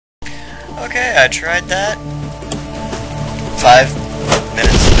Okay, I tried that. 5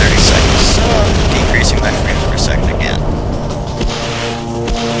 minutes and 30 seconds, so I'm decreasing my frames per second again.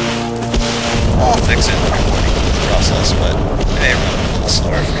 I'll fix it in the recording process, but it may run a little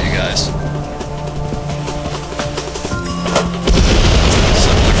slower for you guys.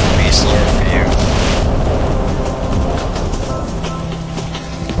 Similar for me, slower for you.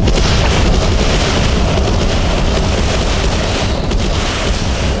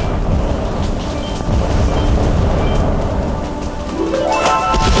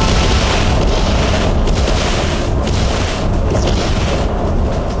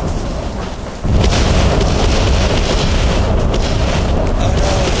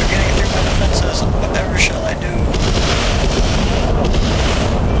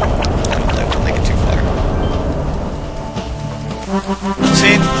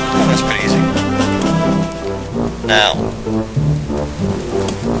 See? Oh, that's pretty easy. Now.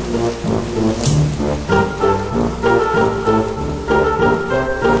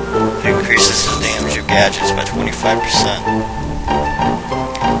 It increases the damage of gadgets by 25%.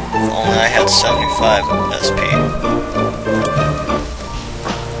 If only I had 75 SP.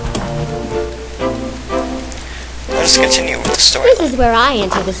 Let us continue with the story. This is where I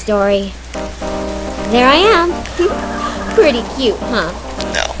enter the story. There I am. Pretty cute, huh?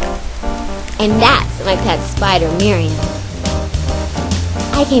 No. And that's my pet spider, Miriam.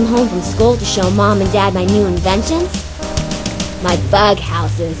 I came home from school to show Mom and Dad my new inventions. My bug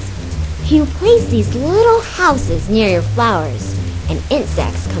houses. You place these little houses near your flowers, and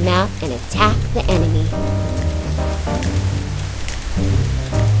insects come out and attack the enemy.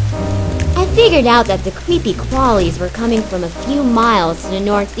 I figured out that the creepy crawlies were coming from a few miles to the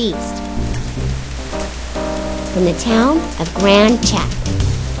northeast, from the town of Grand Chapel.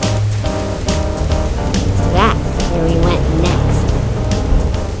 So that's where we went next.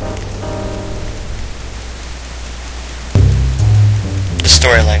 The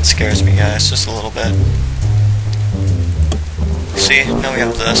storyline scares me, guys, just a little bit. See, now we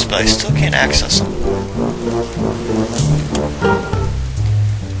have this, but I still can't access them.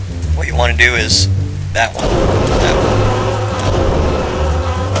 What you want to do is that one, that one.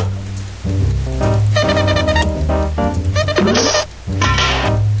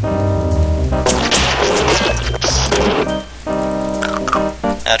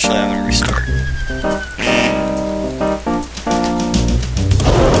 Actually, I'm going to restart.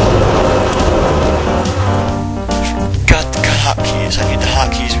 Got the hotkeys. I need the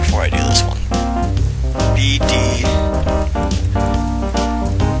hotkeys before I do this one. B, D,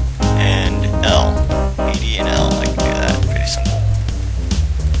 and L. B, D, and L. I can do that. Pretty simple.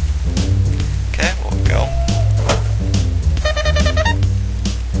 Okay, we'll go.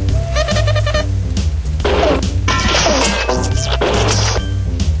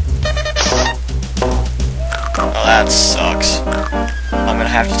 That sucks. I'm gonna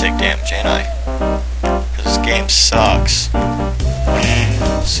have to take damage, ain't I? Because this game sucks.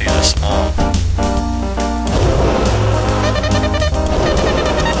 See this?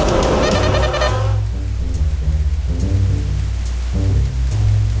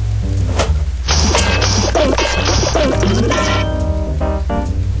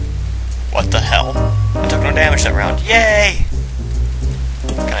 What the hell? I took no damage that round. Yay!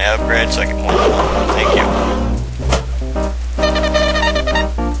 Can I upgrade so I get more than one? Thank you.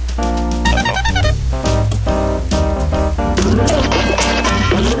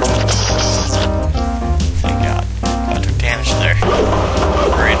 Thank God. I took damage there.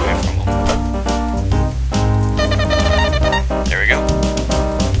 Hurried away from them. There we go.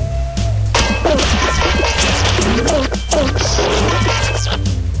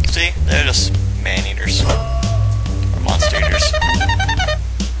 See? They're just man-eaters. Or monster-eaters.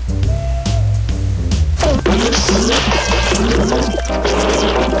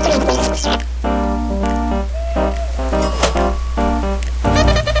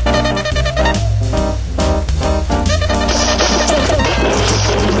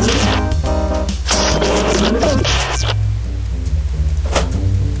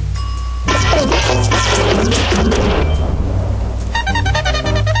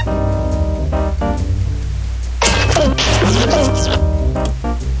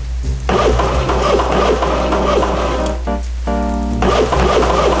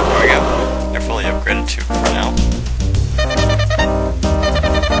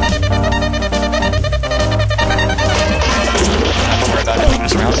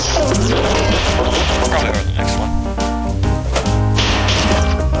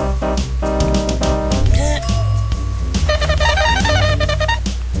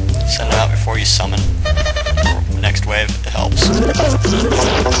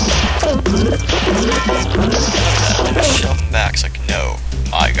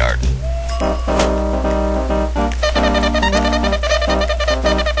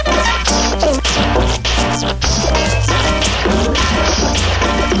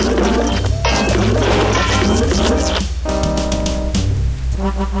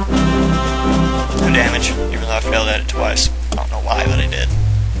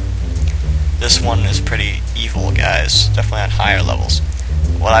 guys, definitely on higher levels.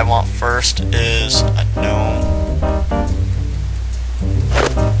 What I want first is a gnome.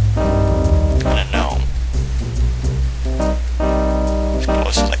 And a gnome. As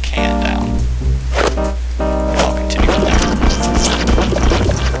close as I can down. And I'll continue from there.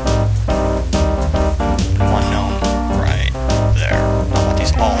 One gnome right there. I want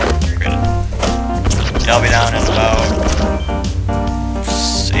these all upgraded. Yeah, I'll be down in about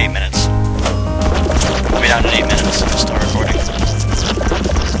 8 minutes. I'll be down in 8 minutes and we'll start recording.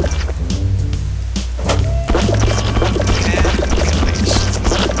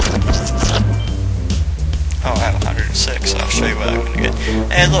 Oh, I have 106. I'll show you what I'm gonna get.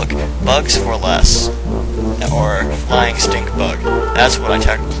 Hey, look, bugs for less, or flying stink bug. That's what I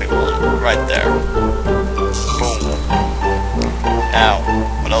technically want, right there. Boom. Now,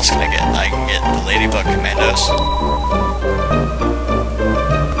 what else can I get? I can get the ladybug commandos.